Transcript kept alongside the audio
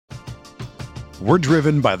We're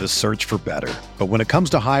driven by the search for better. But when it comes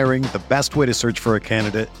to hiring, the best way to search for a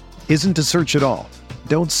candidate isn't to search at all.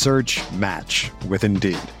 Don't search, match with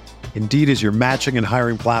Indeed. Indeed is your matching and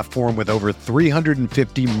hiring platform with over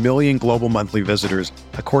 350 million global monthly visitors,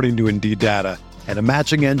 according to Indeed data, and a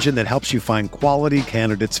matching engine that helps you find quality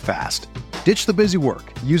candidates fast. Ditch the busy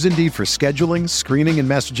work. Use Indeed for scheduling, screening, and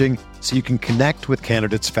messaging so you can connect with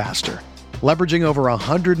candidates faster. Leveraging over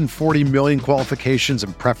 140 million qualifications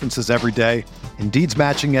and preferences every day, Indeed's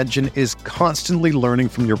matching engine is constantly learning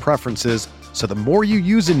from your preferences, so the more you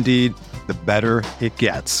use Indeed, the better it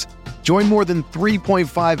gets. Join more than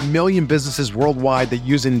 3.5 million businesses worldwide that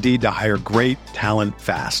use Indeed to hire great talent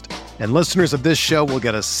fast. And listeners of this show will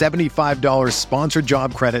get a $75 sponsored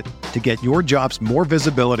job credit to get your jobs more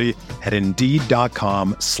visibility at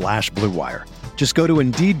Indeed.com/Blue Wire. Just go to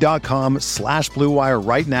Indeed.com/Blue Wire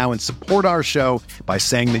right now and support our show by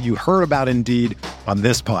saying that you heard about Indeed on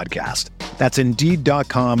this podcast. That's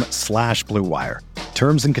Indeed.com/Blue Wire.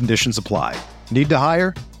 Terms and conditions apply. Need to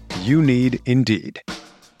hire? You need Indeed.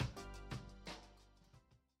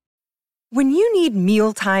 When you need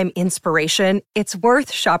mealtime inspiration, it's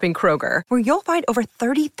worth shopping Kroger, where you'll find over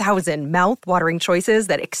 30,000 mouth-watering choices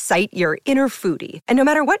that excite your inner foodie. And no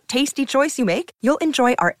matter what tasty choice you make, you'll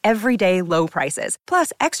enjoy our everyday low prices,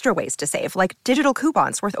 plus extra ways to save, like digital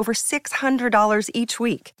coupons worth over $600 each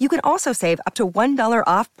week. You can also save up to $1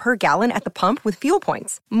 off per gallon at the pump with fuel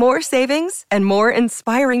points. More savings and more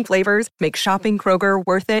inspiring flavors make shopping Kroger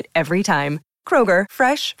worth it every time. Kroger,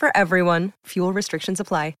 fresh for everyone. Fuel restrictions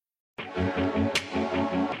apply.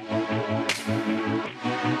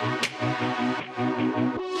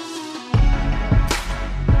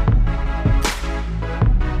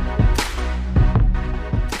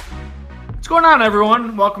 What's going on,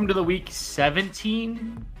 everyone? Welcome to the Week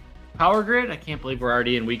 17 Power Grid. I can't believe we're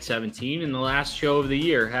already in Week 17 and the last show of the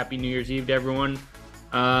year. Happy New Year's Eve to everyone,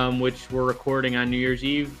 which we're recording on New Year's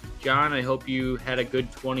Eve. John, I hope you had a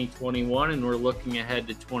good 2021 and we're looking ahead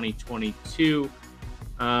to 2022.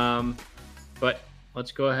 But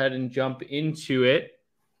let's go ahead and jump into it.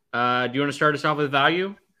 Do you want to start us off with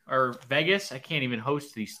value or Vegas? I can't even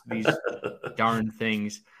host these darn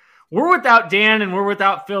things. We're without Dan and we're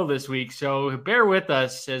without Phil this week, so bear with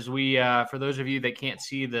us as we, for those of you that can't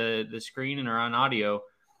see the screen and are on audio,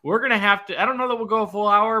 we're going to have to, I don't know that we'll go a full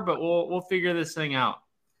hour, but we'll figure this thing out.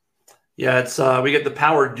 Yeah, it's we get the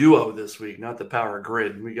power duo this week, not the power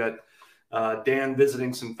grid. We got Dan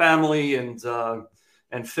visiting some family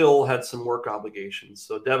and Phil had some work obligations.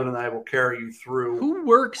 So Devin and I will carry you through. Who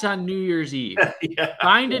works on New Year's Eve? Yeah.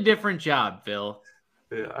 Find a different job, Phil.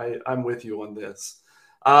 Yeah, I'm with you on this.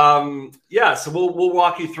 So we'll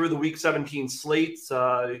walk you through the Week 17 slate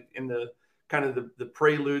in the kind of the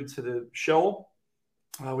prelude to the show.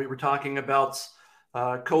 We were talking about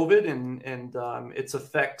COVID and its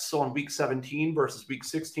effects on Week 17 versus Week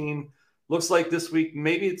 16. Looks like this week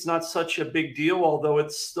maybe it's not such a big deal, although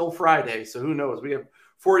it's still Friday, so who knows? We have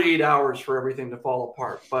 48 hours for everything to fall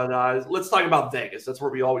apart. But let's talk about Vegas. That's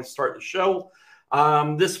where we always start the show.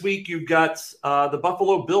 This week, you've got the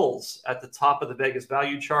Buffalo Bills at the top of the Vegas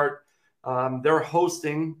value chart. They're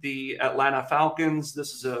hosting the Atlanta Falcons.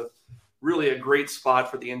 This is really a great spot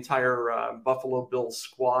for the entire Buffalo Bills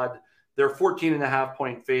squad. They're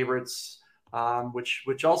 14.5-point favorites,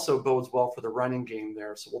 which also bodes well for the running game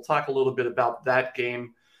there. So we'll talk a little bit about that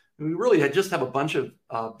game. We really just have a bunch of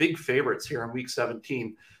big favorites here in Week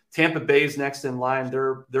 17. Tampa Bay's next in line.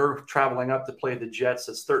 They're traveling up to play the Jets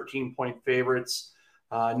as 13-point favorites.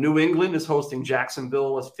 New England is hosting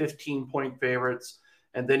Jacksonville as 15-point favorites.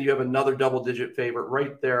 And then you have another double-digit favorite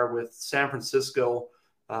right there with San Francisco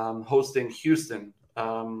hosting Houston.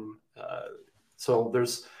 So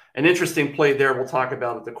there's an interesting play there we'll talk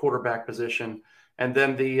about at the quarterback position. And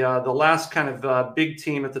then the last kind of big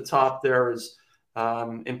team at the top there is,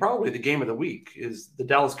 and probably the game of the week, is the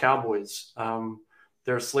Dallas Cowboys.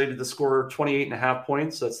 They're slated to score 28.5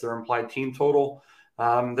 points. That's their implied team total.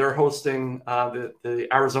 They're hosting the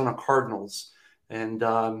Arizona Cardinals. And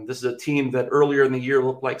this is a team that earlier in the year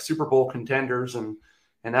looked like Super Bowl contenders and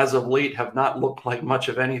as of late have not looked like much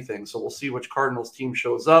of anything. So we'll see which Cardinals team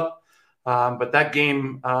shows up. But that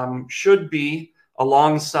game should be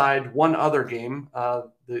alongside one other game,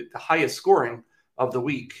 the highest scoring of the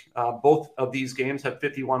week. Both of these games have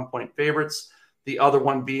 51-point favorites. The other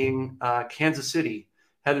one being Kansas City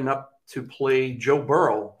heading up to play Joe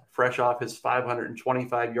Burrow, fresh off his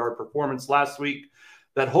 525-yard performance last week.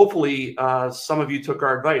 That hopefully some of you took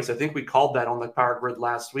our advice. I think we called that on the Power Grid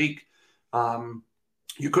last week.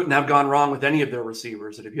 You couldn't have gone wrong with any of their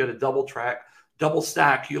receivers. And if you had a double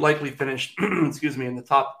stack, you likely finished, in the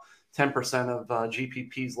top 10% of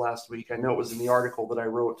GPPs last week. I know it was in the article that I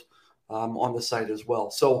wrote on the site as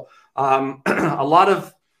well. So a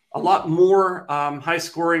lot more high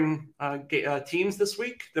scoring teams this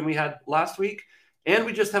week than we had last week. And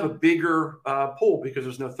we just have a bigger pool because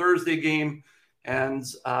there's no Thursday game and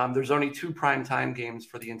there's only 2 primetime games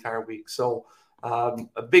for the entire week. So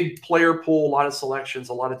a big player pool, a lot of selections,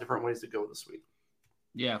 a lot of different ways to go this week.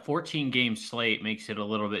 Yeah, 14 game slate makes it a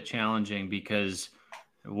little bit challenging because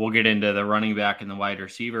we'll get into the running back and the wide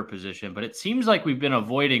receiver position, but it seems like we've been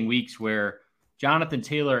avoiding weeks where Jonathan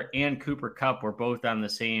Taylor and Cooper Kupp were both on the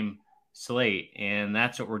same slate, and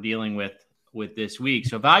that's what we're dealing with this week.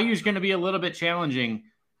 So value is going to be a little bit challenging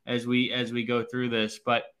as we go through this,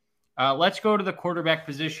 but let's go to the quarterback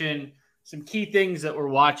position. Some key things that we're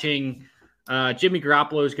watching. Jimmy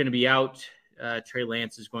Garoppolo is going to be out. Trey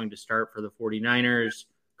Lance is going to start for the 49ers.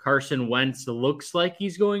 Carson Wentz looks like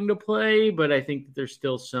he's going to play, but I think that there's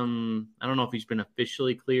still some, I don't know if he's been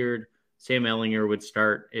officially cleared. Sam Ehlinger would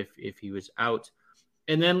start if he was out.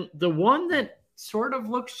 And then the one that sort of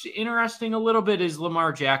looks interesting a little bit is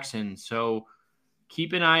Lamar Jackson. So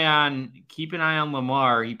keep an eye on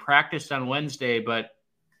Lamar. He practiced on Wednesday, but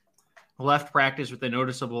left practice with a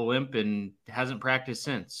noticeable limp and hasn't practiced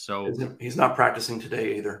since. So he's not practicing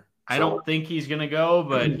today either. I don't think he's going to go,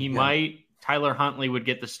 but he might. Tyler Huntley would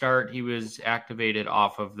get the start. He was activated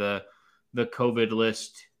off of the COVID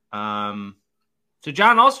list. So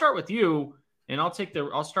John, I'll start with you, and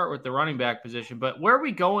I'll start with the running back position. But where are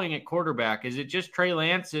we going at quarterback? Is it just Trey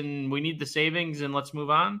Lance, and we need the savings, and let's move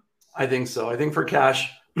on? I think so. I think for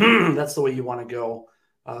cash, that's the way you want to go.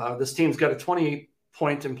 This team's got a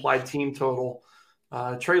 28-point implied team total.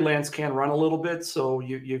 Trey Lance can run a little bit, so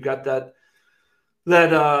you've got that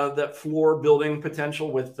floor building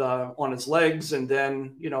potential with on his legs, and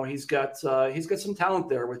then he's got some talent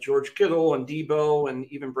there with George Kittle and Debo, and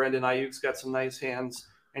even Brandon Ayuk's got some nice hands,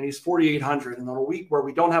 and he's 4,800. And on a week where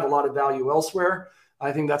we don't have a lot of value elsewhere,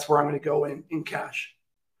 I think that's where I'm going to go in cash.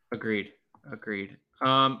 Agreed.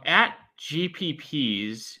 At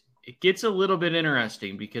GPPs, it gets a little bit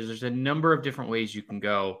interesting because there's a number of different ways you can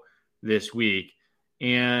go this week,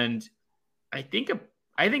 and I think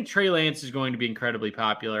Trey Lance is going to be incredibly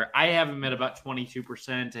popular. I have him at about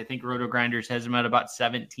 22%. I think Roto Grinders has him at about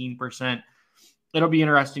 17%. It'll be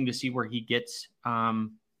interesting to see where he gets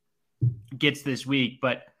this week.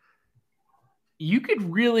 But you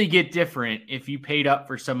could really get different if you paid up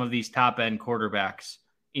for some of these top-end quarterbacks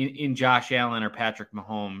in Josh Allen or Patrick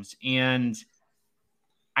Mahomes. And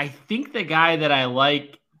I think the guy that I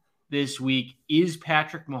like this week is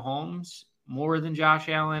Patrick Mahomes more than Josh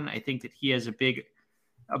Allen. I think that he has a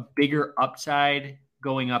bigger upside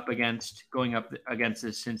going up against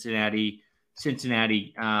the Cincinnati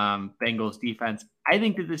Bengals defense. I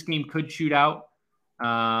think that this game could shoot out,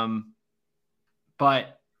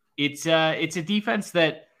 but it's a defense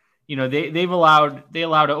that they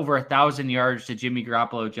allowed over 1,000 yards to Jimmy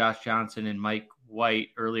Garoppolo, Josh Johnson, and Mike White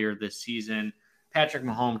earlier this season. Patrick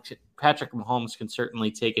Mahomes can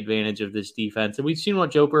certainly take advantage of this defense, and we've seen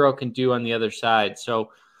what Joe Burrow can do on the other side.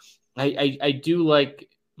 So I do like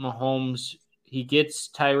Mahomes. He gets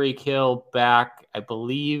Tyreek Hill back. I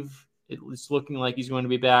believe it's looking like he's going to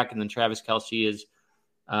be back. And then Travis Kelce is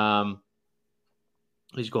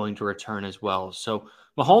going to return as well. So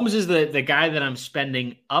Mahomes is the guy that I'm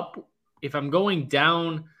spending up. If I'm going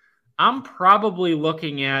down, I'm probably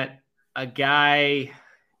looking at a guy.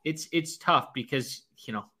 It's tough because,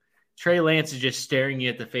 Trey Lance is just staring you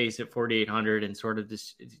at the face at 4,800 and sort of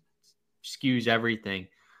just skews everything.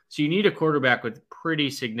 So you need a quarterback with pretty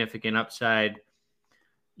significant upside.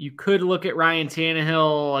 You could look at Ryan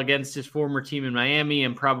Tannehill against his former team in Miami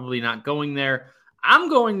and probably not going there. I'm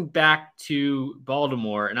going back to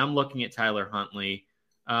Baltimore, and I'm looking at Tyler Huntley.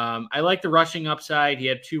 I like the rushing upside. He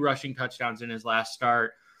had 2 rushing touchdowns in his last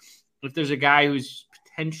start. If there's a guy who's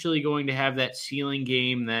potentially going to have that ceiling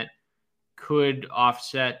game that could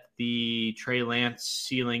offset the Trey Lance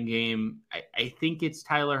ceiling game, I think it's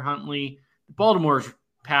Tyler Huntley. Baltimore's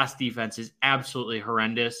pass defense is absolutely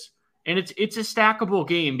horrendous, and it's a stackable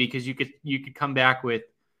game because you could come back with,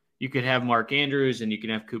 you could have Mark Andrews and you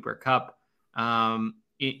can have Cooper Kupp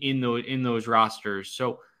in those rosters.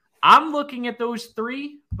 So I'm looking at those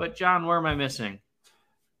 3, but John, where am I missing?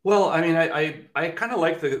 Well, I mean, I kind of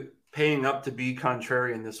like the paying up to be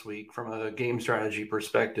contrarian this week from a game strategy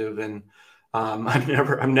perspective, and I'm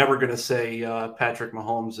never going to say Patrick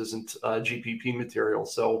Mahomes isn't GPP material.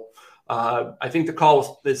 So I think the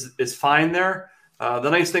call is fine there. The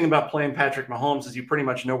nice thing about playing Patrick Mahomes is you pretty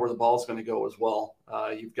much know where the ball is going to go as well.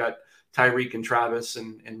 You've got Tyreek and Travis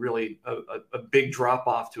and really a big drop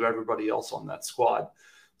off to everybody else on that squad.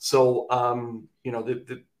 So,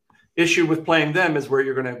 the issue with playing them is where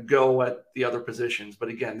you're going to go at the other positions. But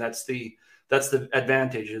again, that's the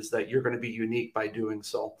advantage, is that you're going to be unique by doing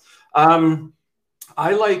so.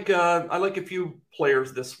 I like a few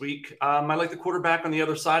players this week. I like the quarterback on the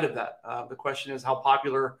other side of that. The question is, how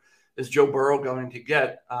popular is Joe Burrow going to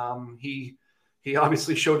get? He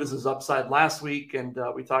obviously showed us his upside last week, and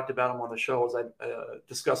we talked about him on the show, as I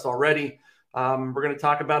discussed already. We're going to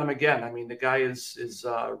talk about him again. I mean, the guy is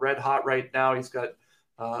red hot right now. He's got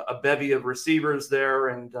a bevy of receivers there,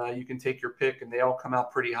 and you can take your pick, and they all come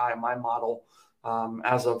out pretty high in my model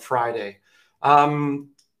as of Friday.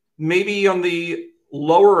 Maybe on the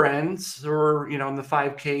lower ends, or in the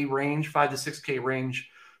 5K range, 5 to 6K range,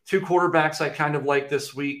 two quarterbacks I kind of like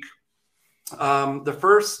this week. The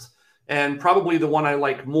first, and probably the one I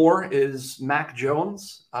like more, is Mac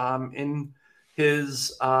Jones. In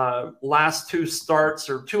his last two starts,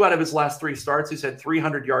 or 2 out of his last 3 starts, he's had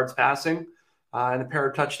 300 yards passing and a pair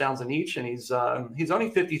of touchdowns in each. And he's only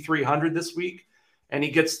 5,300 this week, and he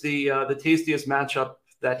gets the tastiest matchup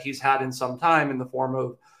that he's had in some time, in the form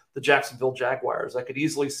of the Jacksonville Jaguars. I could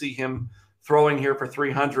easily see him throwing here for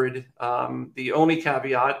 300. The only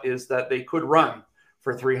caveat is that they could run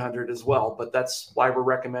for 300 as well, but that's why we're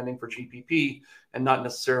recommending for GPP and not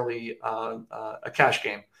necessarily a cash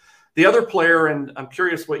game. The other player, and I'm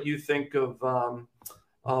curious what you think of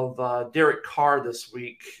Derek Carr this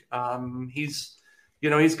week. He's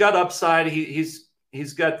got upside.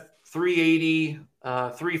 He's got 380,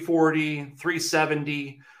 340,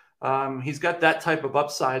 370. He's got that type of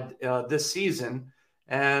upside this season.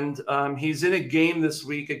 And he's in a game this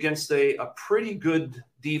week against a pretty good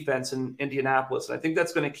defense in Indianapolis. And I think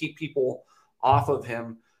that's going to keep people off of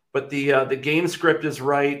him. But the game script is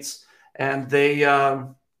right. And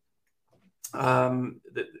they're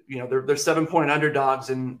 7-point underdogs.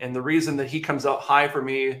 And the reason that he comes out high for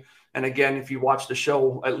me, and again, if you watch the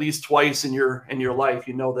show at least twice in your life,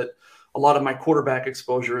 you know that a lot of my quarterback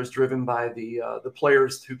exposure is driven by the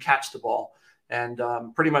players who catch the ball. And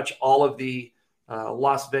pretty much all of the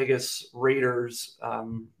Las Vegas Raiders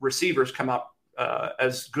receivers come out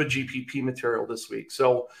as good GPP material this week.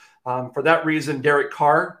 So for that reason, Derek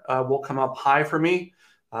Carr will come up high for me.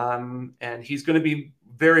 And he's going to be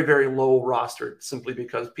very, very low rostered, simply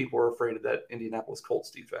because people are afraid of that Indianapolis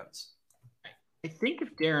Colts defense. I think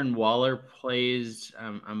if Darren Waller plays,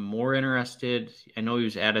 I'm more interested. I know he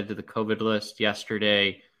was added to the COVID list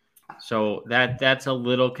yesterday, so that's a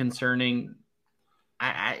little concerning.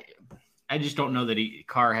 I just don't know that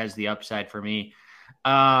Carr has the upside for me.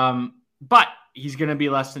 But he's going to be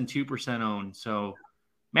less than 2% owned. So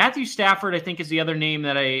Matthew Stafford, I think, is the other name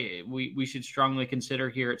that we should strongly consider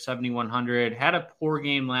here at 7,100. Had a poor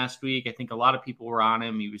game last week. I think a lot of people were on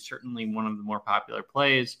him. He was certainly one of the more popular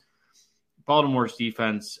plays. Baltimore's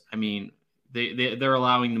defense, I mean, they're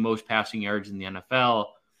allowing the most passing yards in the NFL.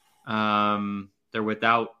 They're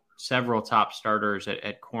without several top starters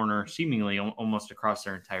at corner, seemingly almost across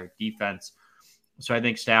their entire defense. So I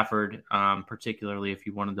think Stafford, particularly if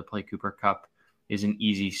you wanted to play Cooper Kupp, is an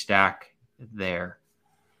easy stack there.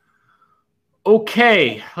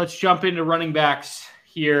 Okay, let's jump into running backs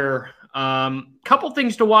here. Couple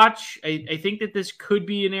things to watch. I think that this could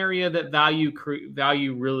be an area that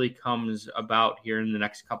value really comes about here in the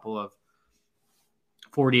next couple of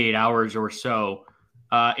 48 hours or so.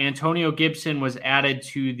 Antonio Gibson was added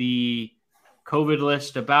to the COVID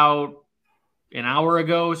list about an hour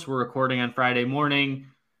ago, so we're recording on Friday morning.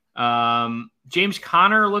 James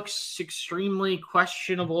Conner looks extremely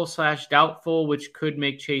questionable / doubtful, which could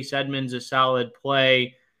make Chase Edmonds a solid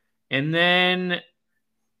play. And then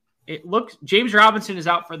it looks James Robinson is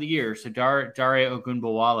out for the year, so Dare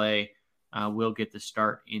Ogunbowale will get the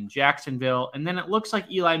start in Jacksonville. And then it looks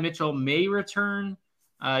like Eli Mitchell may return.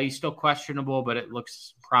 He's still questionable, but it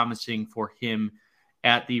looks promising for him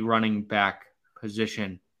at the running back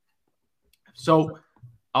position. So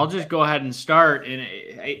I'll just go ahead and start. And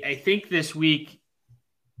I think this week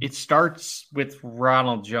it starts with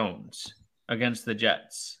Ronald Jones against the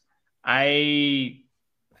Jets. I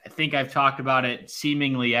think I've talked about it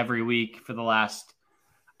seemingly every week for the last,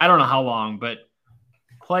 I don't know how long, but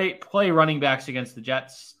play running backs against the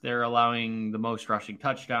Jets. They're allowing the most rushing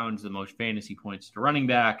touchdowns, the most fantasy points to running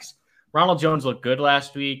backs. Ronald Jones looked good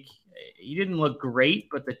last week. He didn't look great,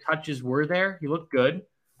 but the touches were there. He looked good.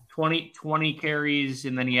 20 carries,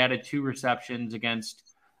 and then he added 2 receptions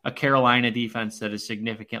against a Carolina defense that is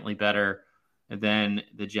significantly better than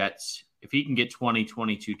the Jets. If he can get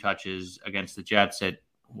 22 touches against the Jets at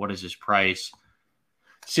what is his price?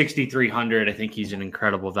 6,300. I think he's an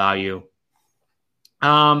incredible value.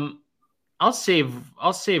 On I'll save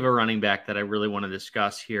a running back that I really want to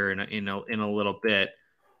discuss here in a little bit.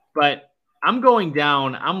 But I'm going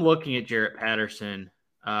down. I'm looking at Jarrett Patterson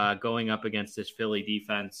going up against this Philly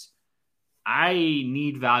defense. I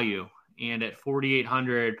need value. And at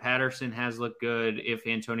 4,800, Patterson has looked good. If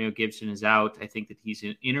Antonio Gibson is out, I think that he's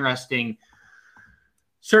interesting,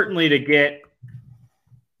 certainly to get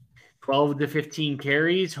 12 to 15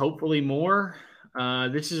 carries, hopefully more.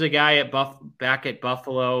 This is a guy back at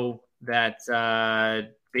Buffalo that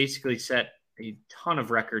basically set a ton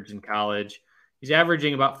of records in college. He's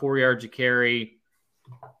averaging about 4 yards a carry,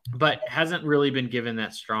 but hasn't really been given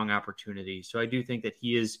that strong opportunity. So I do think that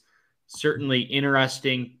he is certainly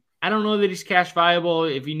interesting. I don't know that he's cash viable.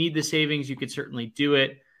 If you need the savings, you could certainly do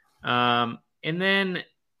it. And then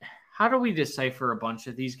how do we decipher a bunch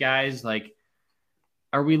of these guys? Like,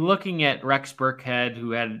 are we looking at Rex Burkhead,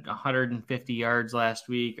 who had 150 yards last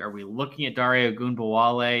week? Are we looking at Dario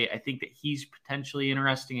Ogunbowale? I think that he's potentially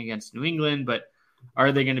interesting against New England, but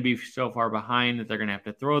are they going to be so far behind that they're going to have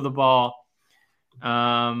to throw the ball?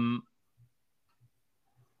 I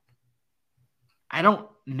don't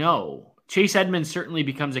know. Chase Edmonds certainly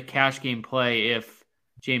becomes a cash game play if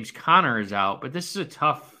James Conner is out, but this is a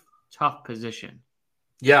tough position.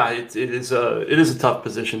 Yeah, it is a tough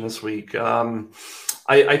position this week.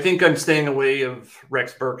 I think I'm staying away of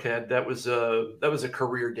Rex Burkhead. That was a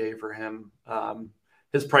career day for him.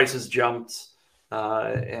 His prices jumped,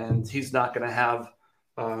 and he's not going to have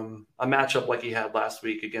a matchup like he had last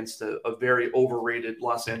week against a very overrated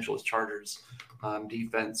Los Angeles Chargers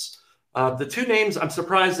defense. The two names, I'm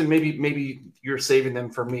surprised, and maybe you're saving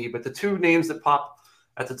them for me, but the two names that pop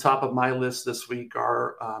at the top of my list this week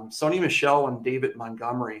are Sony Michel and David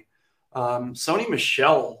Montgomery. Sony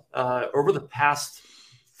Michel, over the past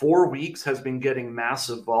 4 weeks, has been getting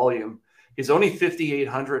massive volume. He's only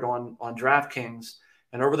 5,800 on DraftKings,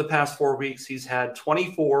 and over the past 4 weeks, he's had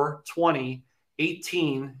 24, 20,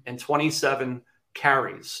 18, and 27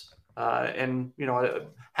 carries. And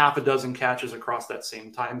half a dozen catches across that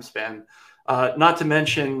same time span. Not to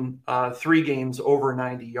mention 3 games over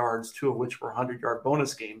 90 yards, 2 of which were 100-yard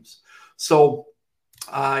bonus games. So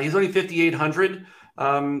he's only 5,800.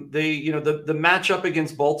 The matchup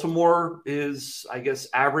against Baltimore is, I guess,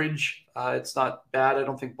 average. It's not bad. I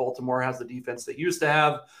don't think Baltimore has the defense they used to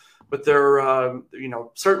have, but they're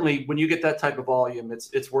certainly when you get that type of volume,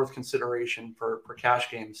 it's worth consideration for cash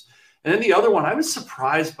games. And then the other one, I was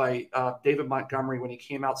surprised by David Montgomery when he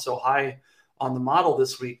came out so high on the model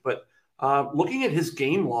this week. But looking at his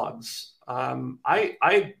game logs,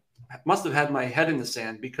 I must have had my head in the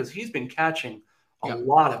sand because he's been catching a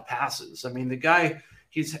lot of passes. I mean, the guy,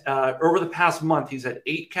 he's over the past month, he's had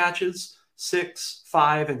 8 catches, 6,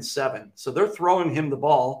 5, and 7. So they're throwing him the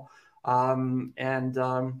ball. If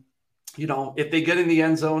they get in the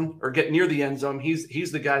end zone or get near the end zone,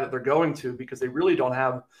 he's the guy that they're going to because they really don't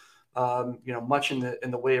have much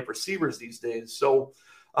in the way of receivers these days. So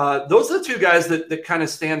those are the two guys that kind of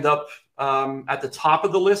stand up at the top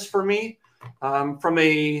of the list for me. From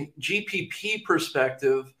a GPP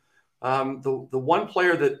perspective, the one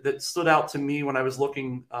player that stood out to me when I was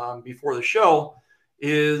looking before the show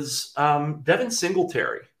is Devin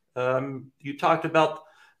Singletary. You talked about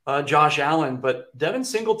Josh Allen, but Devin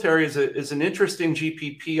Singletary is an interesting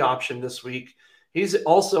GPP option this week. He's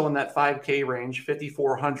also in that 5K range,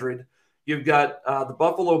 5,400. You've got the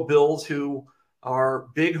Buffalo Bills, who are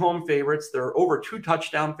big home favorites. They're over 2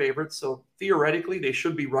 touchdown favorites. So theoretically, they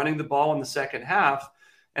should be running the ball in the second half.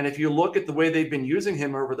 And if you look at the way they've been using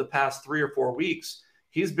him over the past 3 or 4 weeks,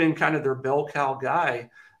 he's been kind of their bell cow guy.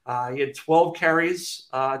 He had 12 carries.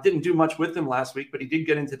 Didn't do much with him last week, but he did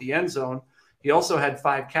get into the end zone. He also had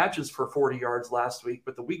 5 catches for 40 yards last week.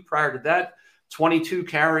 But the week prior to that, 22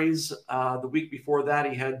 carries. The week before that,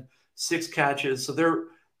 he had 6 catches. So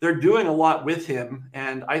they're doing a lot with him,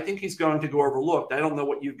 and I think he's going to go overlooked. I don't know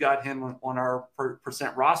what you've got him on our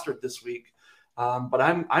percent roster this week, but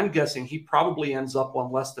I'm guessing he probably ends up on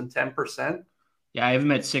less than 10%. Yeah, I have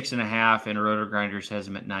him at 6.5, and Roto Grinders has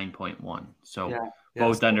him at 9.1. So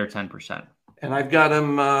both under 10%. And I've got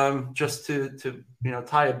him just to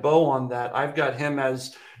tie a bow on that. I've got him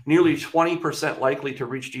as nearly 20% likely to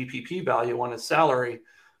reach GPP value on his salary,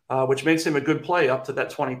 which makes him a good play up to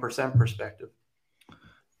that 20% perspective.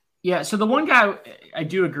 Yeah, so the one guy, I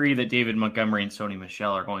do agree that David Montgomery and Sony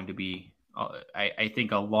Michel are going to be, I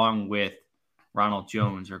think, along with Ronald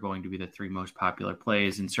Jones, are going to be the 3 most popular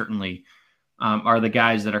plays, and certainly are the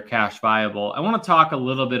guys that are cash viable. I want to talk a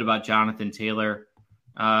little bit about Jonathan Taylor.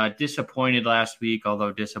 Disappointed last week,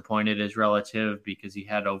 although disappointed is relative because he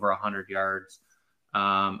had over 100 yards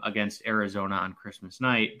against Arizona on Christmas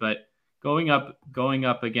night. But going up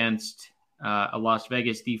against a Las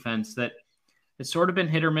Vegas defense that has sort of been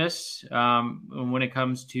hit or miss when it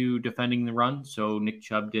comes to defending the run. So Nick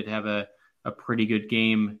Chubb did have a pretty good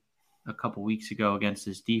game a couple weeks ago against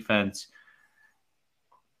this defense.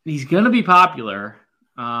 He's going to be popular.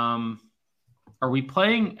 Are we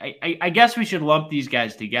playing? I guess we should lump these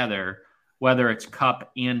guys together, whether it's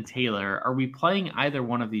Kupp and Taylor. Are we playing either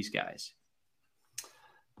one of these guys?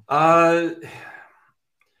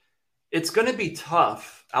 It's going to be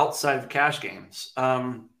tough outside of cash games.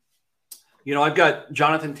 I've got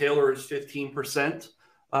Jonathan Taylor as 15%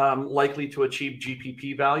 likely to achieve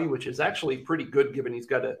GPP value, which is actually pretty good given he's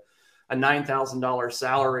got a $9,000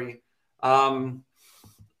 salary.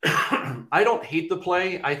 I don't hate the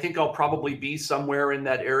play. I think I'll probably be somewhere in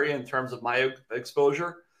that area in terms of my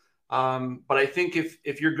exposure. But I think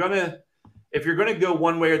if you're gonna go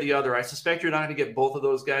one way or the other, I suspect you're not going to get both of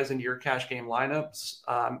those guys into your cash game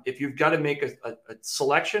lineups. If you've got to make a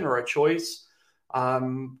selection or a choice,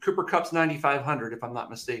 Cooper Kupp's 9,500, if I'm not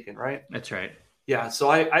mistaken, right? That's right. Yeah. So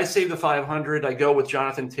I save the 500. I go with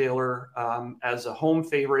Jonathan Taylor as a home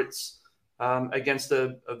favorites against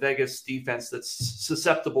a Vegas defense that's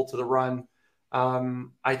susceptible to the run.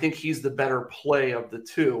 I think he's the better play of the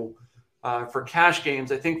two. For cash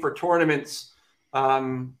games, I think for tournaments,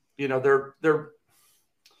 they're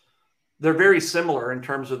very similar in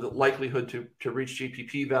terms of the likelihood to reach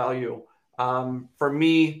GPP value. For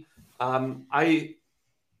me,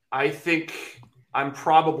 I think I'm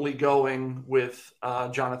probably going with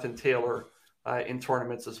Jonathan Taylor in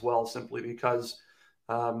tournaments as well, simply because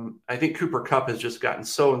I think Cooper Kupp has just gotten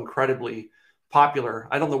so incredibly popular.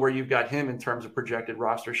 I don't know where you've got him in terms of projected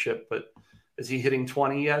rostership, but is he hitting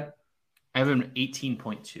 20 yet? I have him at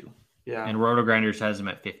 18.2. Yeah. And RotoGrinders has him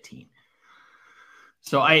at 15.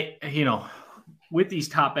 So with these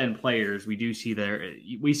top end players, we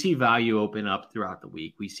see value open up throughout the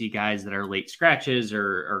week. We see guys that are late scratches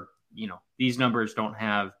or these numbers don't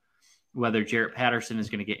have whether Jarrett Patterson is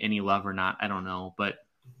going to get any love or not. I don't know, but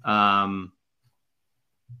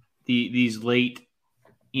these late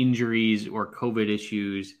injuries or COVID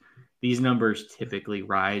issues, these numbers typically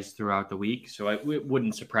rise throughout the week. So it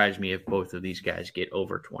wouldn't surprise me if both of these guys get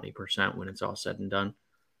over 20% when it's all said and done.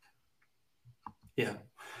 Yeah.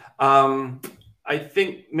 I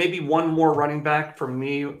think maybe one more running back from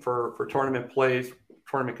me for tournament plays,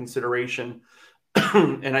 tournament consideration.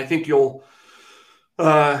 And I think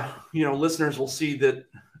listeners will see that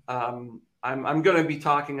I'm going to be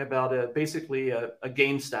talking about basically a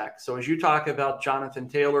game stack. So as you talk about Jonathan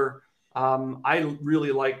Taylor, I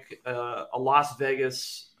really like a Las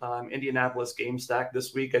Vegas, Indianapolis game stack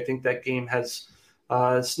this week. I think that game has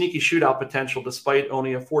sneaky shootout potential despite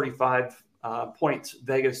only a 45 points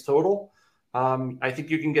Vegas total. I think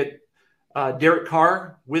you can get Derek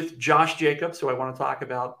Carr with Josh Jacobs, who I want to talk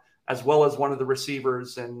about, as well as one of the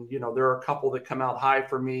receivers. And, there are a couple that come out high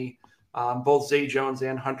for me. Both Zay Jones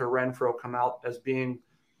and Hunter Renfrow come out as being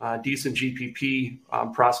decent GPP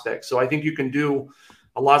prospects. So I think you can do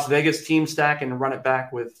a Las Vegas team stack and run it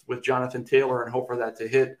back with Jonathan Taylor and hope for that to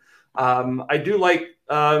hit. I do like,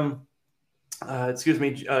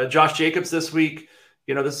 Josh Jacobs this week.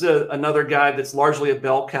 This is another guy that's largely a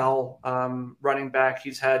bell cow running back.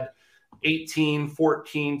 He's had 18,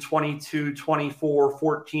 14, 22, 24,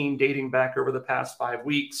 14 dating back over the past 5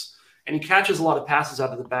 weeks. And he catches a lot of passes out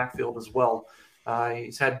of the backfield as well.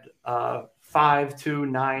 He's had 5, 2,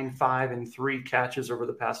 9, 5, and 3 catches over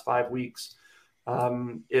the past 5 weeks.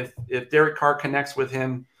 If Derek Carr connects with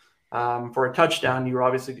him for a touchdown,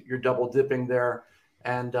 you're double dipping there.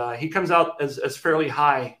 And he comes out as fairly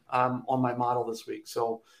high on my model this week.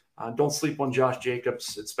 So don't sleep on Josh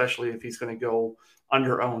Jacobs, especially if he's going to go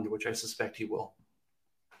under-owned, which I suspect he will.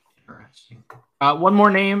 Interesting. One more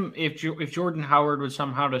name. If Jordan Howard was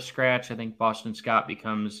somehow to scratch, I think Boston Scott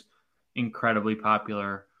becomes incredibly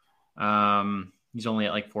popular. He's only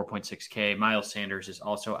at like 4.6K. Miles Sanders is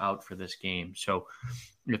also out for this game. So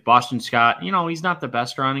if Boston Scott, he's not the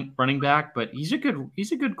best running back, but he's a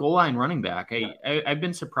good goal line running back. I've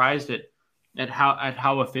been surprised at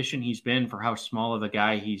how efficient he's been for how small of a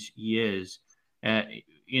guy he is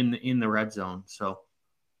in the red zone. So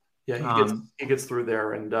yeah, he gets through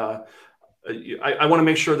there, and I want to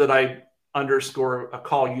make sure that I underscore a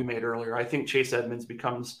call you made earlier. I think Chase Edmonds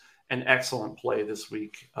becomes an excellent play this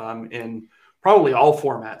week in probably all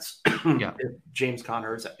formats. Yeah. If James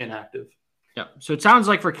Conner is inactive. Yeah. So it sounds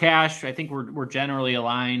like for cash, I think we're generally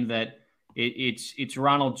aligned that it's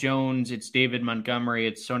Ronald Jones, it's David Montgomery,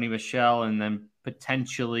 it's Sony Michel, and then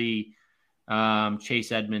potentially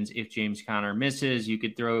Chase Edmonds if James Conner misses. You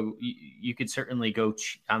could certainly go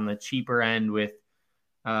on the cheaper end with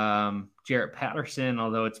Jarrett Patterson,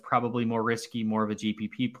 although it's probably more risky, more of a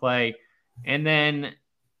GPP play. And then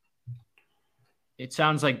it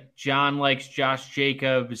sounds like John likes Josh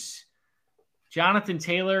Jacobs. Jonathan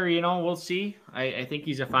Taylor, we'll see. I think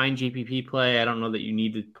he's a fine GPP play. I don't know that you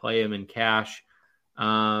need to play him in cash.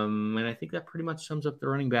 And I think that pretty much sums up the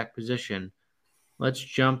running back position. Let's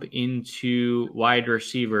jump into wide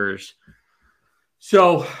receivers.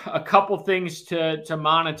 So a couple things to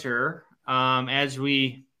monitor as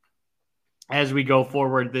we go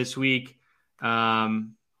forward this week.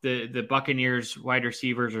 The Buccaneers wide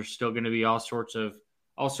receivers are still going to be all sorts of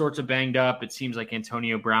banged up. It seems like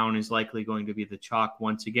Antonio Brown is likely going to be the chalk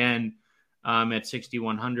once again at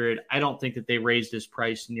 6,100. I don't think that they raised his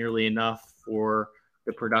price nearly enough for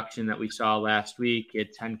the production that we saw last week. He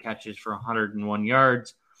had 10 catches for 101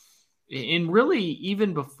 yards. And really,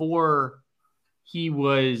 even before he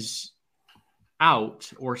was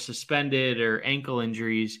out or suspended or ankle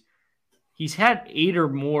injuries, he's had 8 or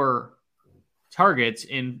more targets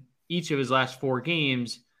in each of his last 4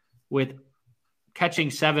 games, with catching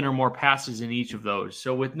 7 or more passes in each of those.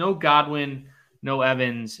 So with no Godwin, no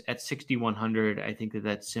Evans at 6,100, I think that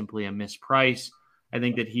that's simply a misprice. I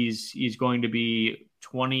think that he's going to be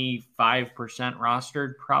 25%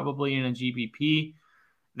 rostered probably in a GPP.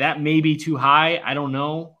 That may be too high. I don't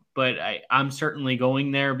know, but I'm certainly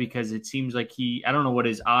going there because it seems like I don't know what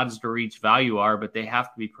his odds to reach value are, but they have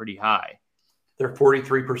to be pretty high. They're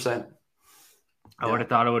 43%. I would have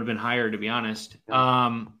thought it would have been higher, to be honest.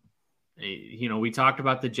 Yeah. We talked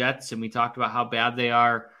about the Jets and we talked about how bad they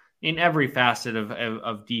are in every facet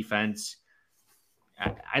of defense.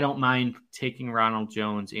 I don't mind taking Ronald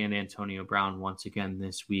Jones and Antonio Brown once again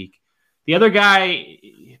this week. The other guy,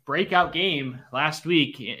 breakout game last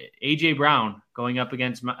week, A.J. Brown going up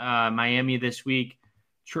against Miami this week,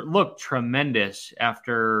 looked tremendous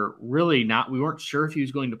after really we weren't sure if he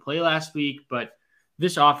was going to play last week, but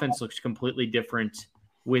this offense looks completely different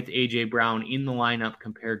with A.J. Brown in the lineup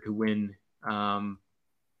compared to when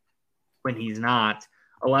he's not.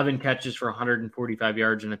 11 catches for 145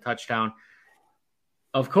 yards and a touchdown.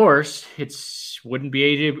 Of course, it wouldn't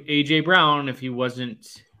be A.J. Brown if he wasn't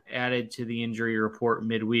added to the injury report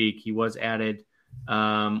midweek. He was added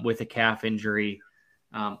with a calf injury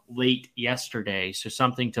late yesterday. So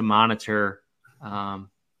something to monitor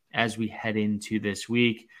as we head into this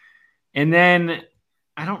week. And then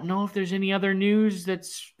I don't know if there's any other news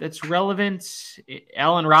that's relevant.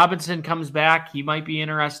 Allen Robinson comes back. He might be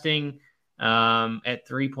interesting at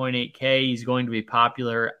 3.8K. He's going to be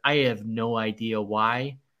popular. I have no idea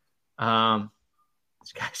why.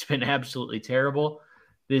 This guy's been absolutely terrible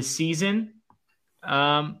this season.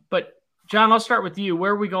 But John, I'll start with you.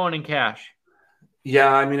 Where are we going in cash?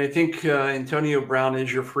 Yeah, I mean, I think Antonio Brown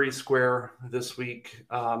is your free square this week.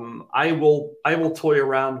 I will toy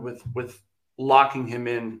around with locking him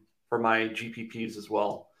in for my GPPs as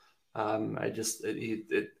well.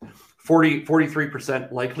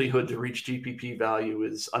 43% likelihood to reach GPP value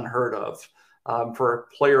is unheard of for a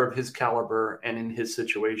player of his caliber and in his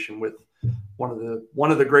situation with one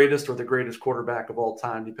of the greatest or the greatest quarterback of all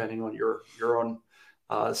time, depending on your own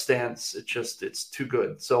stance. It's too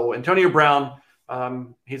good. So Antonio Brown,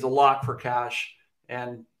 he's a lock for cash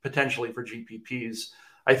and potentially for GPPs.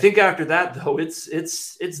 I think after that, though,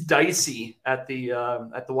 it's dicey at the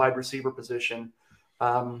wide receiver position.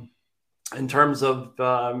 In terms of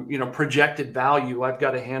projected value, I've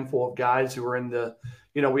got a handful of guys who are in the,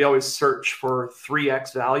 we always search for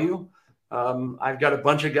 3x value. I've got a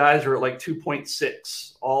bunch of guys who are at like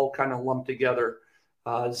 2.6, all kind of lumped together.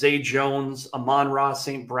 Zay Jones, Amon-Ra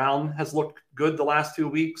St. Brown has looked good the last 2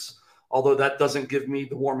 weeks, although that doesn't give me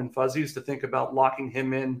the warm and fuzzies to think about locking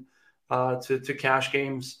him in to cash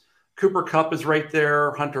games. Cooper Kupp is right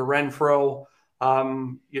there. Hunter Renfrow.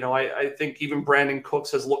 I think even Brandon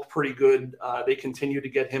Cooks has looked pretty good. They continue to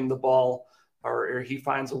get him the ball or he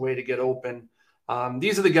finds a way to get open.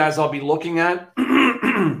 These are the guys I'll be looking at.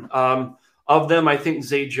 Of them, I think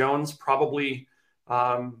Zay Jones probably,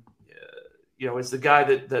 is the guy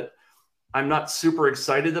that I'm not super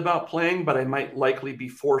excited about playing, but I might likely be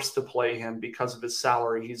forced to play him because of his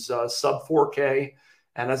salary. He's sub 4K.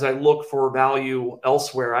 And as I look for value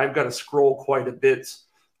elsewhere, I've got to scroll quite a bit.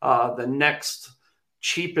 The next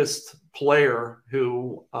cheapest player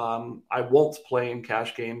who I won't play in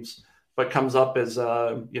cash games, but comes up as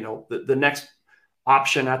the next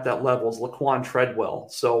option at that level is Laquan Treadwell.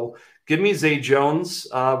 So give me Zay Jones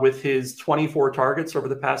with his 24 targets over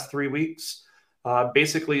the past 3 weeks.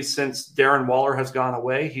 Basically, since Darren Waller has gone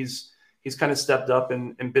away, he's kind of stepped up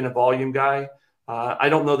and been a volume guy. I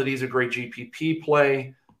don't know that he's a great GPP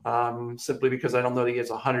play, simply because I don't know that he has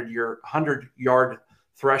a 100-yard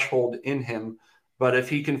threshold in him. But if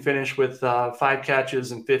he can finish with 5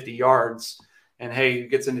 catches and 50 yards, and hey, he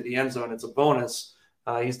gets into the end zone, it's a bonus.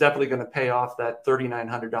 He's definitely going to pay off that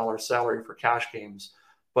 $3,900 salary for cash games.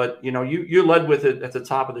 But you led with it at the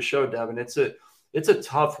top of the show, Devin. It's a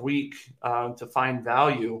tough week to find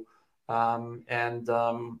value, and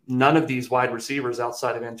none of these wide receivers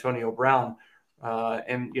outside of Antonio Brown.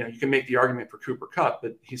 And you can make the argument for Cooper Kupp,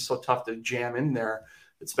 but he's so tough to jam in there,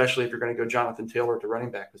 especially if you're going to go Jonathan Taylor at the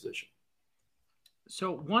running back position.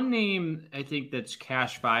 So one name I think that's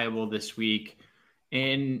cash viable this week,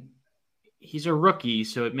 and he's a rookie,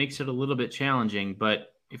 so it makes it a little bit challenging.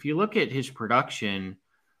 But if you look at his production,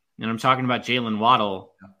 and I'm talking about Jalen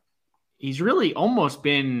Waddle, he's really almost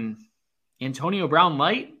been Antonio Brown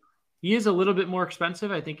light. He is a little bit more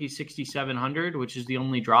expensive. I think he's $6,700, which is the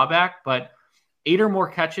only drawback, but 8 or more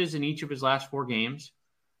catches in each of his last 4 games.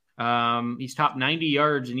 He's top 90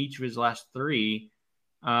 yards in each of his last 3.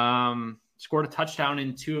 Scored a touchdown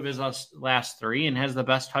in 2 of his last 3 and has the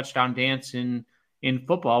best touchdown dance in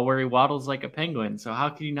football, where he waddles like a penguin. So how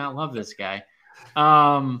can you not love this guy?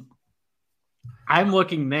 I'm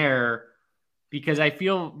looking there because I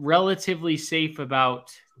feel relatively safe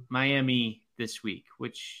about Miami this week,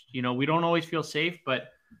 which, we don't always feel safe, but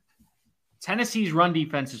Tennessee's run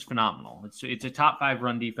defense is phenomenal. It's a top 5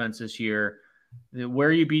 run defense this year.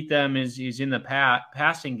 Where you beat them is in the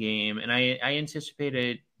passing game, and I anticipate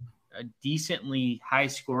a decently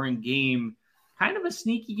high-scoring game, kind of a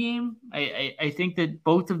sneaky game. I think that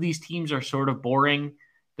both of these teams are sort of boring.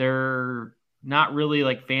 They're not really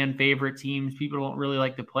like fan favorite teams. People don't really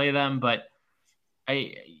like to play them, but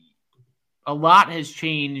a lot has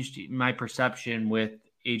changed in my perception with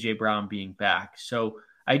A.J. Brown being back. So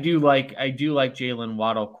I do like Jalen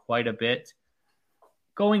Waddle quite a bit.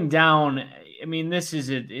 Going down, I mean, it's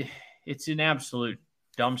an absolute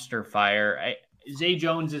dumpster fire. Zay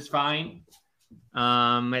Jones is fine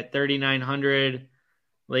at $3,900.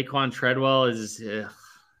 Laquan Treadwell is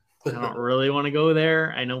I don't really want to go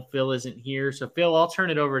there. I know Phil isn't here, so Phil, I'll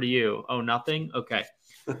turn it over to you. Oh, nothing? Okay.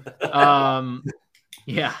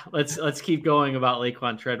 Yeah, let's keep going about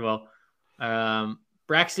Laquan Treadwell.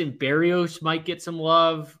 Braxton Berrios might get some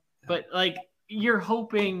love, but you're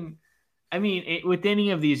hoping. I mean, with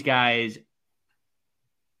any of these guys,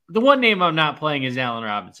 the one name I'm not playing is Allen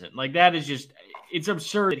Robinson. That is just, it's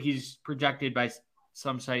absurd that he's projected by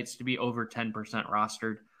some sites to be over 10%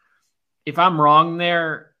 rostered. If I'm wrong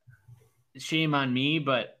there, shame on me,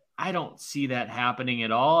 but I don't see that happening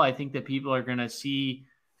at all. I think that people are going to see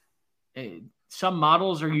some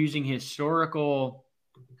models are using historical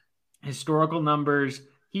numbers.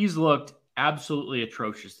 He's looked absolutely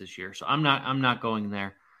atrocious this year, so I'm not going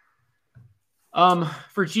there.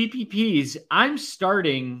 For GPPs, I'm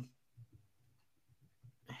starting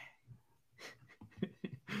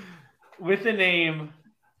with a name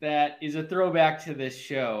that is a throwback to this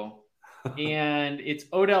show, and it's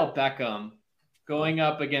Odell Beckham going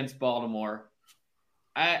up against Baltimore.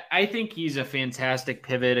 I think he's a fantastic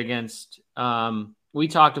pivot against we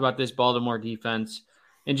talked about this Baltimore defense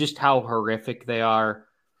and just how horrific they are.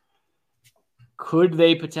 Could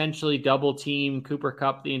they potentially double team Cooper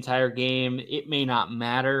Kupp the entire game? It may not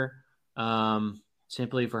matter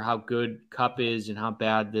simply for how good Kupp is and how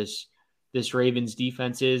bad this Ravens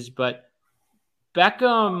defense is. But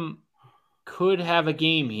Beckham could have a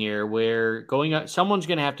game here where someone's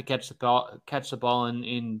going to have to catch the ball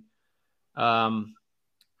in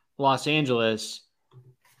Los Angeles.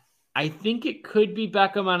 I think it could be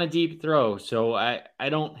Beckham on a deep throw. So I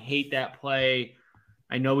don't hate that play.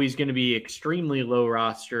 I know he's going to be extremely low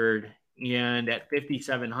rostered, and at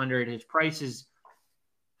 $5,700, his price is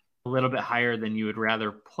a little bit higher than you would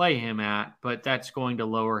rather play him at, but that's going to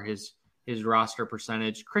lower his roster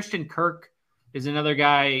percentage. Christian Kirk is another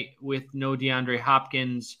guy with no DeAndre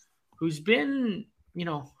Hopkins, who's been,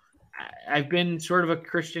 I've been sort of a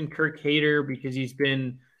Christian Kirk hater because he's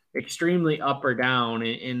been extremely up or down,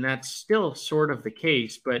 and that's still sort of the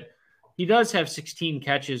case, but he does have 16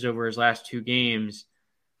 catches over his last 2 games.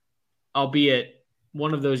 Albeit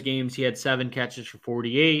one of those games he had 7 catches for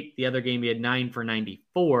 48. The other game he had 9 for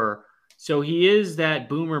 94. So he is that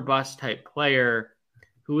boomer bust type player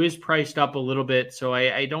who is priced up a little bit. So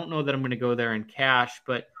I don't know that I'm going to go there in cash,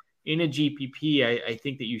 but in a GPP, I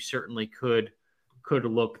think that you certainly could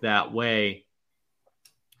look that way.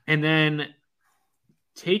 And then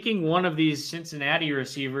taking one of these Cincinnati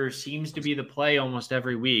receivers seems to be the play almost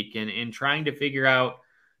every week, and trying to figure out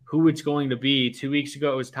who it's going to be. 2 weeks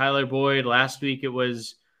ago, it was Tyler Boyd. Last week, it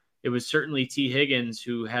was certainly T. Higgins,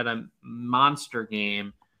 who had a monster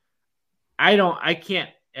game. I can't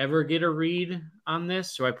ever get a read on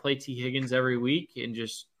this, so I play T. Higgins every week and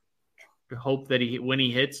just hope that when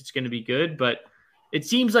he hits, it's going to be good. But it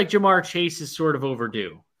seems like Jamar Chase is sort of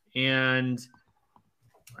overdue. And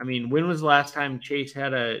I mean, when was the last time Chase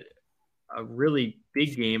had a really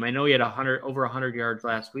big game? I know he had over 100 yards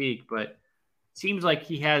last week, but it seems like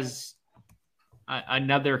he has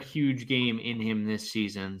another huge game in him this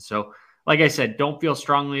season. So, like I said, don't feel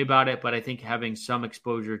strongly about it, but I think having some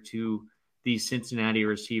exposure to these Cincinnati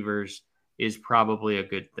receivers is probably a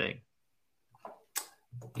good thing.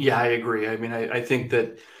 Yeah, I agree. I mean, I think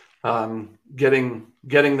that getting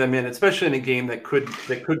them in, especially in a game that could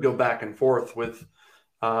go back and forth with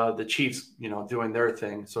the Chiefs, doing their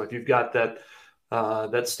thing. So if you've got that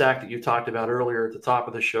stack that you talked about earlier at the top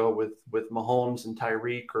of the show with Mahomes and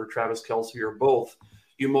Tyreek or Travis Kelce or both,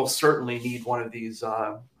 you most certainly need one of these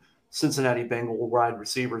Cincinnati Bengal wide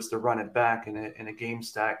receivers to run it back in a game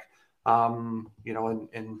stack. And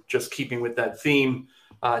just keeping with that theme,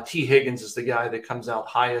 T. Higgins is the guy that comes out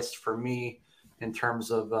highest for me in terms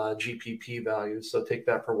of GPP value. So take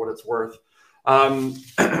that for what it's worth.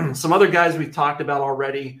 Some other guys we've talked about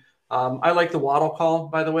already. I like the Waddle call,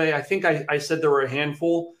 by the way. I think I said there were a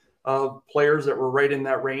handful of players that were right in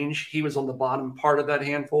that range. He was on the bottom part of that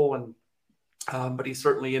handful, but he's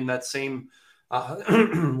certainly in that same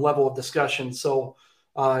level of discussion. So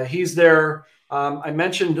he's there. I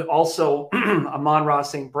mentioned also Amon-Ra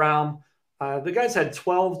St. Brown. The guy's had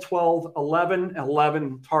 12, 12, 11,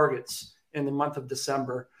 11 targets in the month of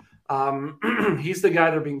December. He's the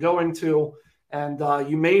guy they've been going to. And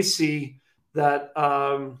you may see that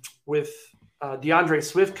with DeAndre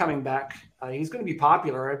Swift coming back, he's going to be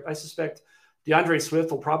popular. I suspect DeAndre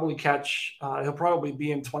Swift will probably he'll probably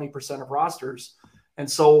be in 20% of rosters. And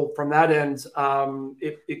so from that end,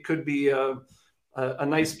 it could be a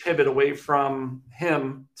nice pivot away from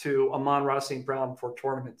him to Amon-Ra St. Brown for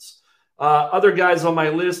tournaments. Other guys on my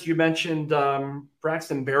list, you mentioned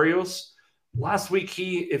Braxton Berrios. Last week,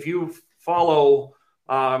 if you follow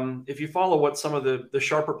what some of the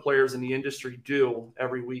sharper players in the industry do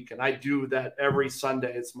every week, and I do that every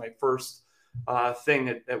Sunday, it's my first thing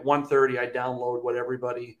at 1:30. I download what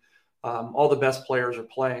everybody, all the best players are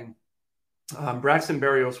playing. Braxton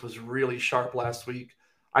Berrios was really sharp last week.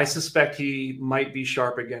 I suspect he might be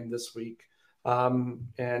sharp again this week.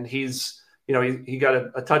 And he's, he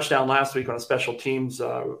got a touchdown last week on a special teams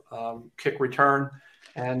kick return.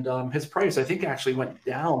 And his price, I think, actually went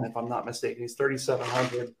down, if I'm not mistaken. He's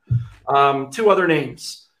 $3,700. Two other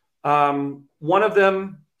names. One of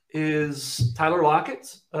them is Tyler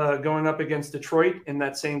Lockett going up against Detroit in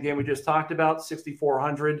that same game we just talked about,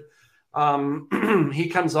 6,400. He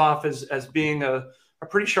comes off as being a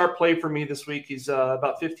pretty sharp play for me this week. He's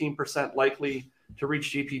about 15% likely to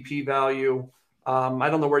reach GPP value. I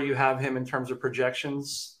don't know where you have him in terms of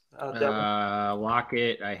projections.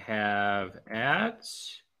 Lockett, I have at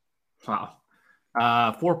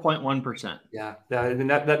 4.1%. Yeah, I mean,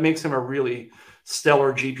 that makes him a really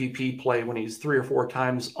stellar GPP play when he's 3 or 4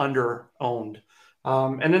 times under owned.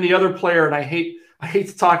 And then the other player, and I hate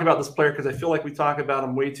to talk about this player because I feel like we talk about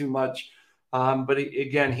him way too much. But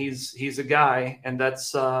again, he's a guy, and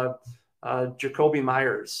that's Jakobi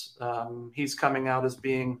Meyers. He's coming out as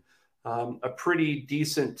being a pretty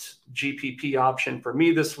decent GPP option for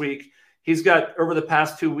me this week. He's got, over the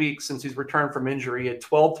past 2 weeks since he's returned from injury, he had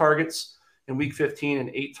 12 targets in week 15 and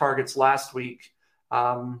 8 targets last week.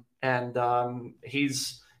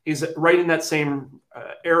 He's right in that same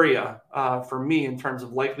area for me in terms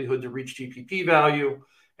of likelihood to reach GPP value.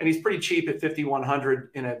 And he's pretty cheap at 5,100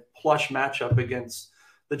 in a plush matchup against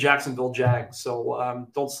the Jacksonville Jags. So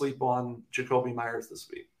don't sleep on Jakobi Meyers this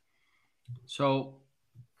week. So,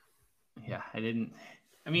 yeah, I didn't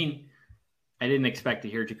expect to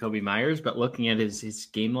hear Jakobi Meyers, but looking at his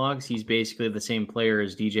game logs, he's basically the same player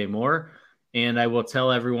as DJ Moore. And I will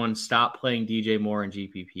tell everyone, stop playing DJ Moore in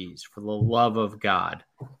GPPs for the love of God.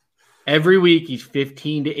 Every week he's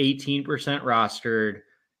 15 to 18% rostered,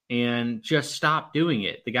 and just stop doing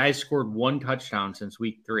it. The guy's scored 1 touchdown since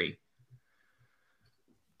week 3.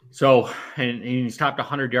 So, and he's topped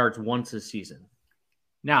 100 yards once this season.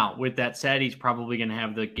 Now, with that said, he's probably going to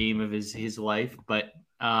have the game of his life, but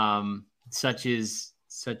such is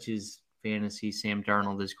fantasy. Sam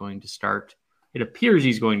Darnold is going to start. It appears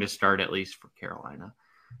he's going to start, at least for Carolina.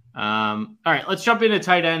 All right, let's jump into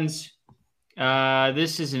tight ends.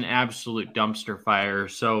 This is an absolute dumpster fire.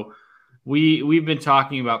 So we've been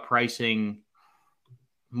talking about pricing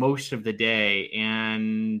most of the day,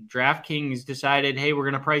 and DraftKings decided, hey, we're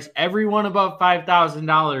going to price everyone above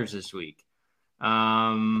 $5,000 this week.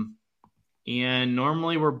 And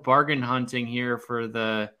normally we're bargain hunting here for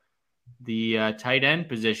the the tight end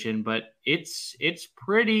position, but it's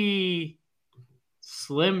pretty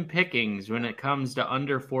slim pickings when it comes to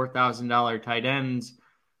under $4,000 tight ends,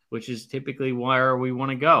 which is typically where we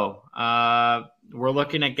want to go. We're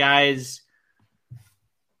looking at guys.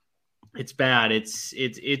 It's bad.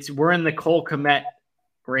 We're in the Cole Kmet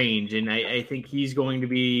range, and I think he's going to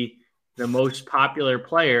be the most popular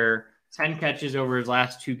player. 10 catches over his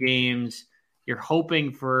last 2 games. You're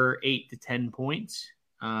hoping for 8 to 10 points.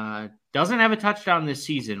 Doesn't have a touchdown this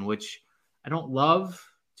season, which I don't love,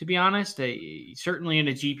 to be honest. Certainly in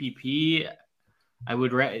a GPP,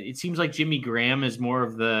 it seems like Jimmy Graham is more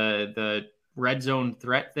of the red zone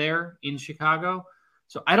threat there in Chicago.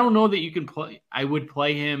 So I don't know that you can play. I would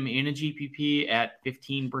play him in a GPP at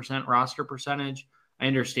 15% roster percentage. I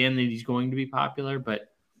understand that he's going to be popular,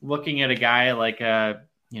 but looking at a guy like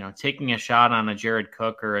taking a shot on a Jared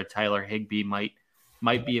Cook or a Tyler Higbee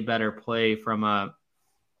might be a better play from a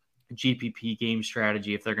GPP game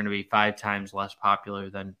strategy if they're going to be 5 times less popular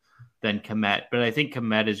than Kmet. But I think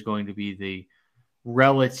Kmet is going to be the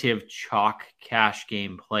relative chalk cash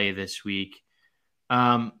game play this week.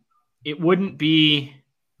 It wouldn't be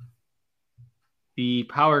the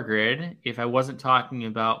power grid if I wasn't talking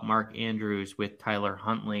about Mark Andrews with Tyler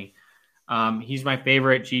Huntley. He's my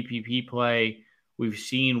favorite GPP play. We've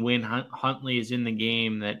seen when Huntley is in the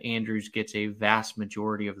game that Andrews gets a vast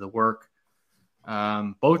majority of the work.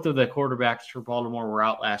 Both of the quarterbacks for Baltimore were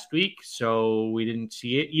out last week, so we didn't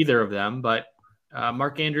see either of them. But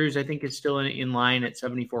Mark Andrews, I think, is still in line at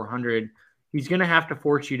 7,400. He's going to have to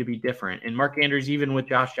force you to be different. And Mark Andrews, even with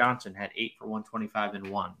Josh Johnson, had 8 for 125 and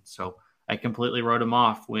 1. So I completely wrote him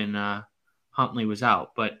off when Huntley was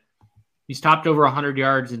out. But he's topped over 100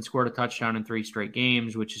 yards and scored a touchdown in 3 straight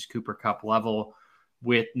games, which is Cooper Kupp level.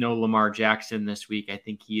 With no Lamar Jackson this week, I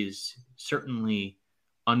think he is certainly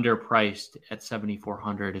underpriced at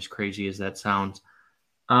 7,400, as crazy as that sounds.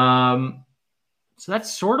 So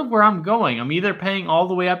that's sort of where I'm going. I'm either paying all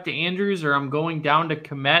the way up to Andrews or I'm going down to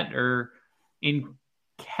Kmet or in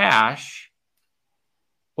cash.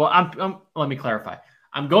 Well, let me clarify.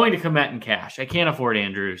 I'm going to Kmet in cash. I can't afford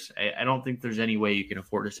Andrews. I don't think there's any way you can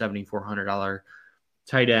afford a $7,400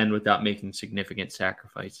 tight end without making significant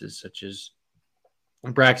sacrifices, such as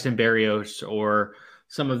Braxton Berrios or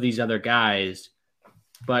some of these other guys.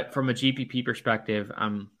 But from a GPP perspective,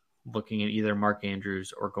 I'm looking at either Mark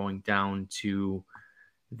Andrews or going down to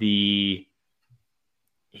the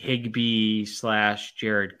Higbee /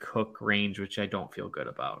 Jared Cook range, which I don't feel good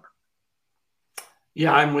about.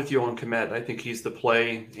 Yeah, I'm with you on Kmet. I think he's the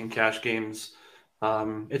play in cash games.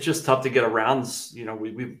 It's just tough to get around.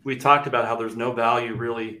 We talked about how there's no value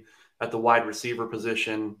really at the wide receiver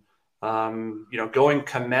position. Going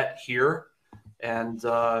Kmet here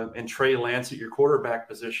and Trey Lance at your quarterback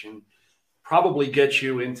position probably gets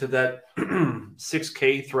you into that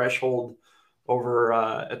 6K threshold over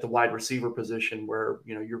at the wide receiver position where,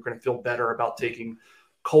 you're going to feel better about taking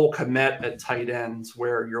Cole Kmet at tight ends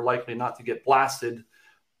where you're likely not to get blasted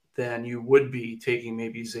than you would be taking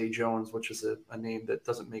maybe Zay Jones, which is a name that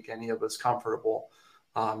doesn't make any of us comfortable,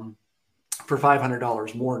 for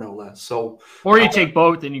 $500 more, no less. So, or you take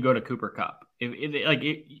both and you go to Cooper Kupp.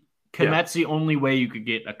 Kmet's the only way you could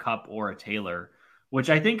get a Kupp or a Taylor, which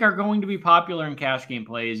I think are going to be popular in cash game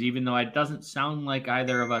plays, even though it doesn't sound like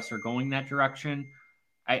either of us are going that direction.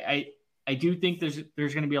 I do think there's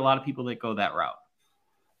going to be a lot of people that go that route.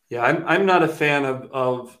 Yeah, I'm not a fan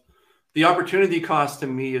of the opportunity cost. To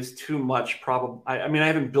me is too much. I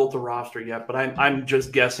haven't built a roster yet, but I'm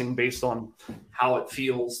just guessing based on how it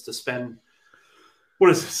feels to spend, what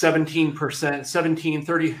is it,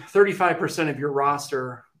 35% of your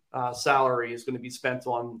roster salary is going to be spent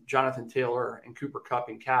on Jonathan Taylor and Cooper Kupp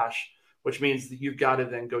in cash, which means that you've got to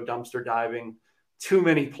then go dumpster diving too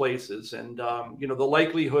many places. And, the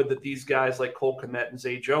likelihood that these guys like Cole Kmet and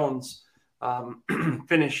Zay Jones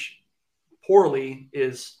finish poorly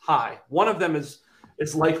is high. One of them is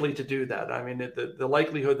likely to do that. I mean, the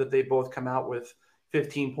likelihood that they both come out with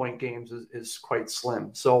 15-point games is quite slim.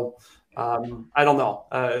 So I don't know.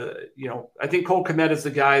 I think Cole Kmet is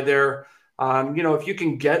the guy there. If you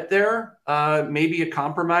can get there, maybe a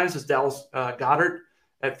compromise is Dallas Goedert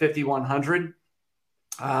at 5,100.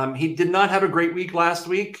 He did not have a great week last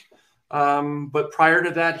week, but prior to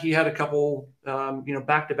that, he had a couple,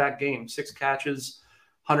 back-to-back games, 6 catches,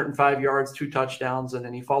 105 yards, 2 touchdowns, and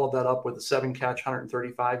then he followed that up with a 7-catch,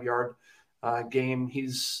 135-yard game.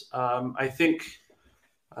 He's, I think,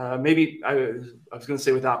 maybe I was going to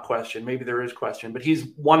say without question, maybe there is question, but he's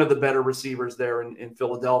one of the better receivers there in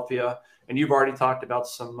Philadelphia. And you've already talked about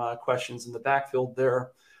some questions in the backfield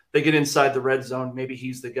there. They get inside the red zone. Maybe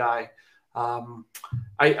he's the guy.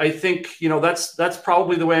 I think, that's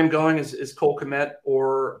probably the way I'm going is Cole Kmet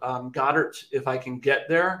or Goddard if I can get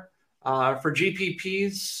there. For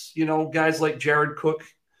GPPs, guys like Jared Cook,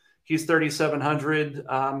 he's 3,700.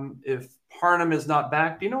 If Parham is not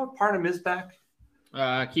back, do you know if Parham is back?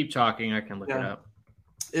 Keep talking. I can look it up.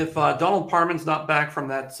 If Donald Parham's not back from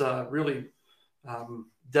that really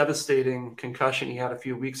devastating concussion he had a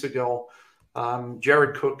few weeks ago,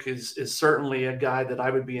 Jared Cook is certainly a guy that I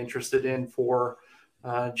would be interested in for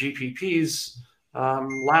GPPs.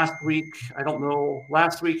 Last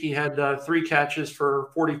week he had 3 catches for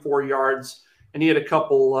 44 yards, and he had a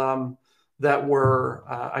couple that were,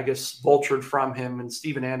 I guess, vultured from him. And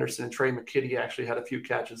Steven Anderson and Trey McKitty actually had a few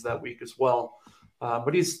catches that week as well.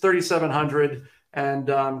 But he's 3,700 and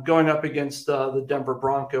going up against the Denver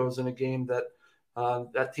Broncos in a game that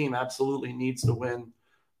that team absolutely needs to win.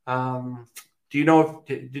 Do you know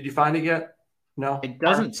did you find it yet? No, it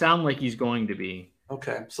doesn't sound like he's going to be.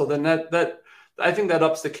 Okay. So then that I think that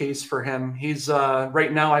ups the case for him. He's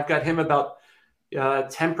right now I've got him about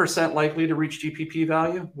 10% likely to reach GPP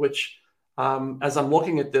value, which as I'm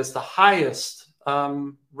looking at this, the highest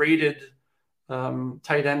rated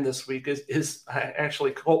tight end this week is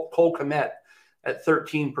actually Cole Kmet at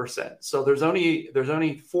 13%. So there's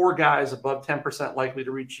only 4 guys above 10% likely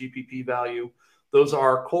to reach GPP value. Those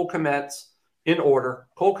are Cole Kmet in order: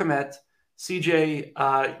 Cole Kmet, CJ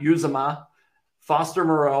Uzomah, Foster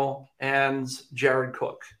Moreau, and Jared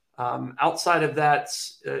Cook. Outside of that,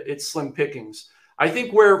 it's slim pickings. I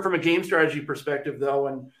think where, from a game strategy perspective, though,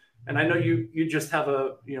 and I know you just have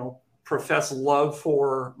a professed love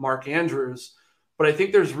for Mark Andrews, but I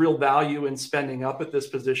think there's real value in spending up at this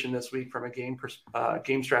position this week from a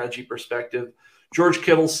game strategy perspective. George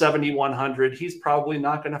Kittle, 7,100. He's probably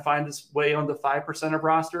not going to find his way onto 5% of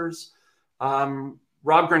rosters. Rob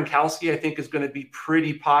Gronkowski, I think, is going to be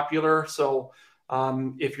pretty popular. So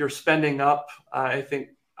if you're spending up, I think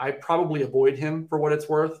I probably avoid him for what it's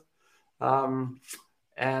worth.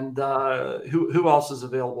 And who else is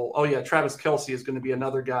available? Oh yeah, Travis Kelce is going to be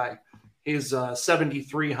another guy. He's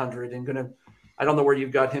 7,300 and I don't know where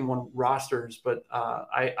you've got him on rosters, but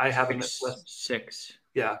I have him at 6.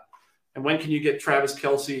 Yeah. And when can you get Travis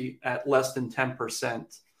Kelce at less than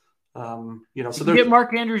 10%? So you get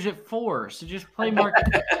Mark Andrews at 4. So just play Mark.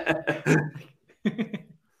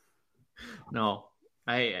 No,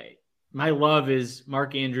 my love is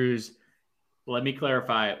Mark Andrews. Let me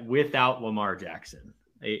clarify, without Lamar Jackson.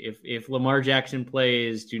 If Lamar Jackson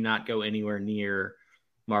plays, do not go anywhere near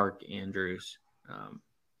Mark Andrews.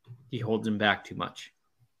 He holds him back too much.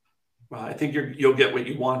 Well, I think you'll get what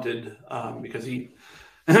you wanted because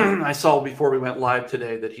I saw before we went live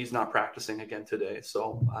today that he's not practicing again today.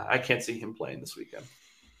 So I can't see him playing this weekend.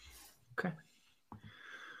 Okay.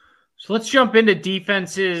 So let's jump into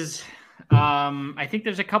defenses. I think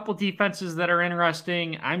there's a couple defenses that are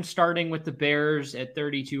interesting. I'm starting with the Bears at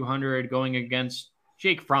 3,200 going against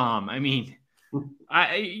Jake Fromm. I mean,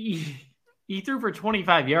 he threw for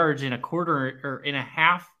 25 yards in a quarter or in a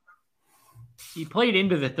half. He played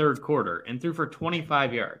into the third quarter and threw for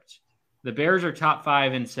 25 yards. The Bears are top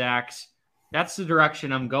 5 in sacks. That's the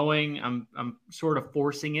direction I'm going. I'm sort of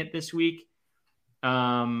forcing it this week.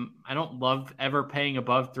 I don't love ever paying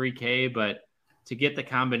above 3K, but to get the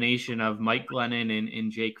combination of Mike Glennon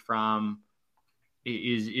and Jake Fromm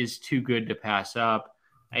is too good to pass up.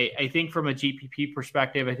 I think from a GPP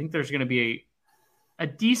perspective, I think there's going to be a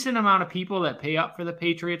decent amount of people that pay up for the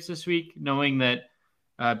Patriots this week, knowing that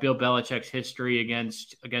Bill Belichick's history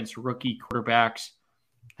against rookie quarterbacks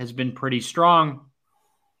has been pretty strong.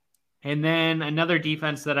 And then another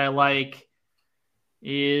defense that I like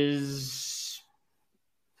is,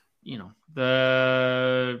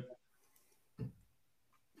 the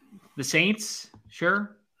Saints.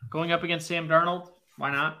 Sure, going up against Sam Darnold,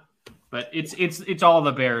 why not? But it's all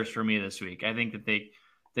the Bears for me this week. I think that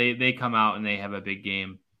they come out and they have a big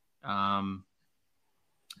game.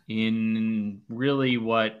 In really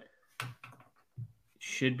what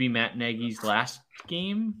should be Matt Nagy's last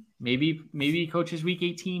game. Maybe he coaches week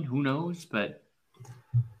 18. Who knows? But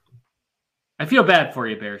I feel bad for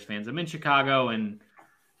you, Bears fans. I'm in Chicago, and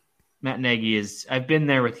Matt Nagy I've been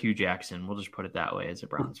there with Hugh Jackson. We'll just put it that way as a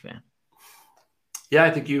Browns fan. Yeah,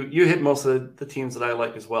 I think you hit most of the teams that I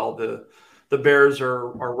like as well. The Bears are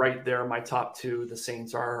right there. My top 2. The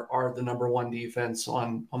Saints are the number 1 defense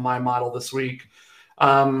on my model this week.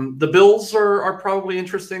 The Bills are probably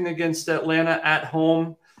interesting against Atlanta at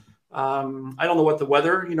home. I don't know what the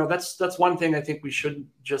weather, that's one thing I think we should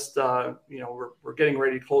just, we're getting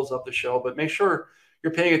ready to close up the show, but make sure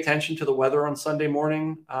you're paying attention to the weather on Sunday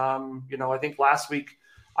morning. I think last week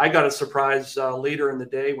I got a surprise later in the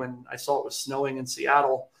day when I saw it was snowing in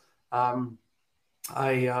Seattle. I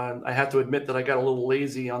had to admit that I got a little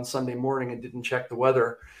lazy on Sunday morning and didn't check the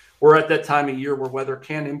weather. We're at that time of year where weather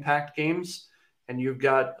can impact games, and you've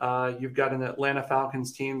got an Atlanta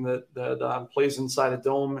Falcons team that plays inside a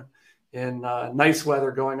dome in nice weather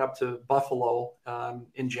going up to Buffalo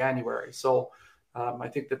in January. So I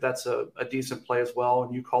think that's a decent play as well.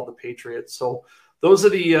 And you called the Patriots. So those are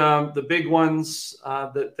the big ones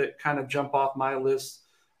that kind of jump off my list.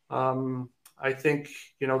 I think,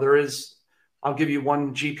 there is. I'll give you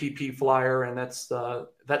one GPP flyer, and that's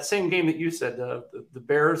that same game that you said, the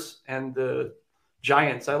Bears and the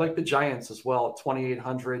Giants. I like the Giants as well at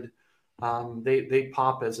 2,800. They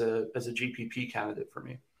pop as a GPP candidate for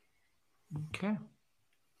me. Okay.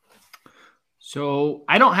 So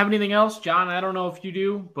I don't have anything else, John. I don't know if you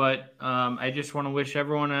do, but I just want to wish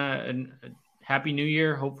everyone a happy New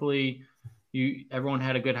Year. Hopefully everyone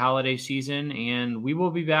had a good holiday season, and we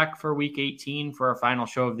will be back for week 18 for our final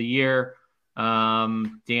show of the year.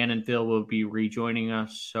 Dan and Phil will be rejoining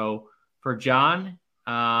us. So for John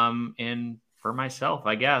and for myself,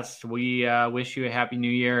 I guess, we wish you a happy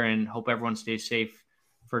New Year and hope everyone stays safe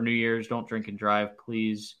for New Year's. Don't drink and drive,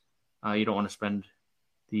 please. You don't want to spend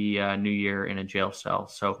the New Year in a jail cell.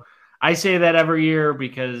 So I say that every year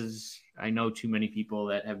because I know too many people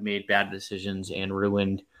that have made bad decisions and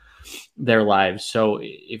ruined their lives. So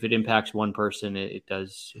if it impacts one person, it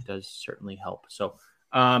does certainly help. So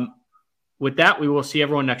with that, we will see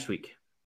everyone next week.